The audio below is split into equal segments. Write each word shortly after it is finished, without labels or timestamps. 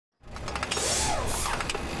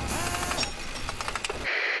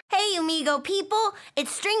UMIGO people.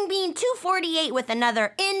 It's String Bean 248 with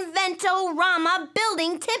another Invento-Rama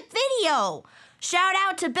building tip video. Shout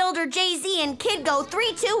out to Builder JZ and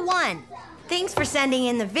KidGo321. Thanks for sending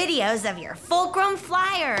in the videos of your Fulcrum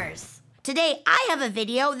flyers. Today, I have a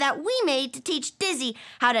video that we made to teach Dizzy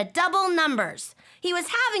how to double numbers. He was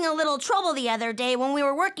having a little trouble the other day when we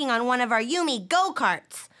were working on one of our Yumi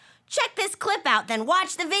go-karts. Check this clip out, then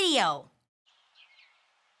watch the video.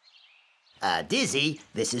 Dizzy,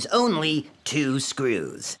 this is only 2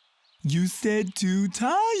 screws. You said 2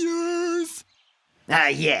 tires.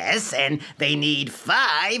 Yes, and they need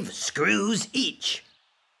 5 screws each.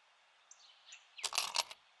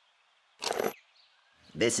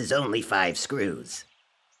 This is only 5 screws.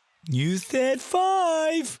 You said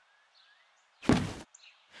 5.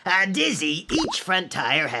 Dizzy, each front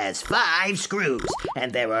tire has 5 screws,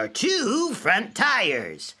 and there are 2 front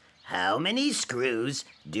tires. How many screws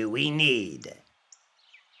do we need?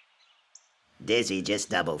 Dizzy, just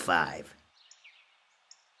double 5.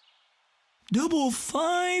 Double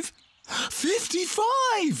 5?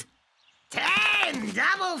 55! 10!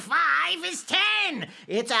 Double 5 is 10!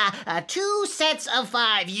 It's 2 sets of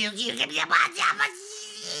 5.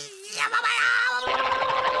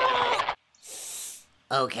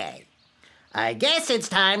 Okay. I guess it's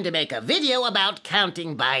time to make a video about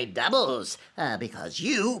counting by doubles, because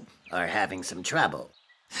you are having some trouble.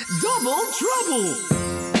 Double trouble!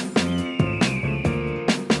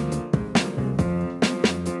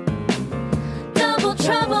 Double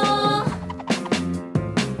trouble.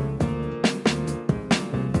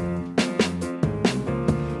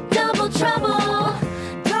 Double trouble.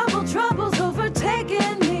 Double trouble's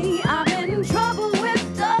overtaken me. I'm in trouble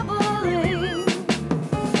with doubling.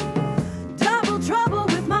 Double trouble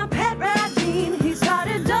with my pet rat Dean. He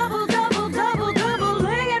started doubling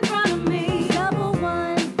in front of me. Double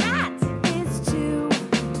 1, that is 2.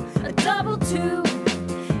 A double 2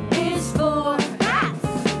 is 4.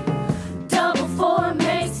 Double 4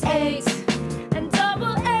 makes 8. And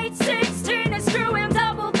double 8, 16 is true. And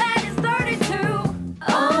double that is 32.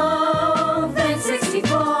 Oh, then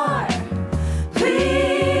 64.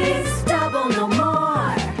 Please double no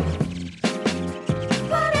more.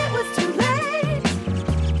 But it was too late.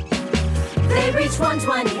 They reached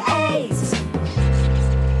 128.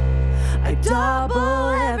 I double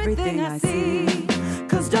everything I see,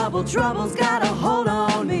 'cause double trouble's got a hold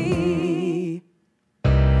on me.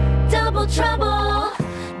 Double trouble.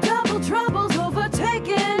 Double trouble's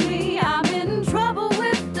overtaken me. I'm in trouble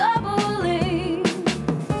with doubling.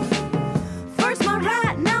 First my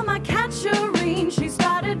rat, now my cat Shareen. She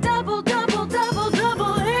started doubling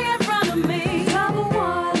in front of me. Double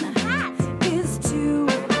 1 is 2.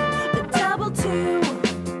 A double 2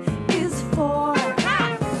 is 4.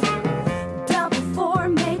 Double 4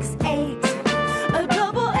 makes 8. A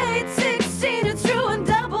double 8, 16, it's true. And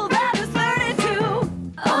double that is 32.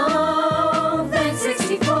 Oh, then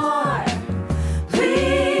 64.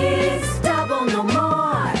 Please double no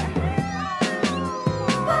more.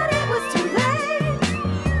 But it was too late.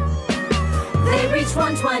 They reached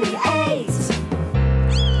 128.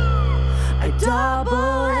 I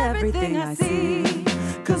double everything I see,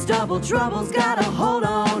 'cause double trouble's got a hold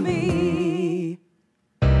on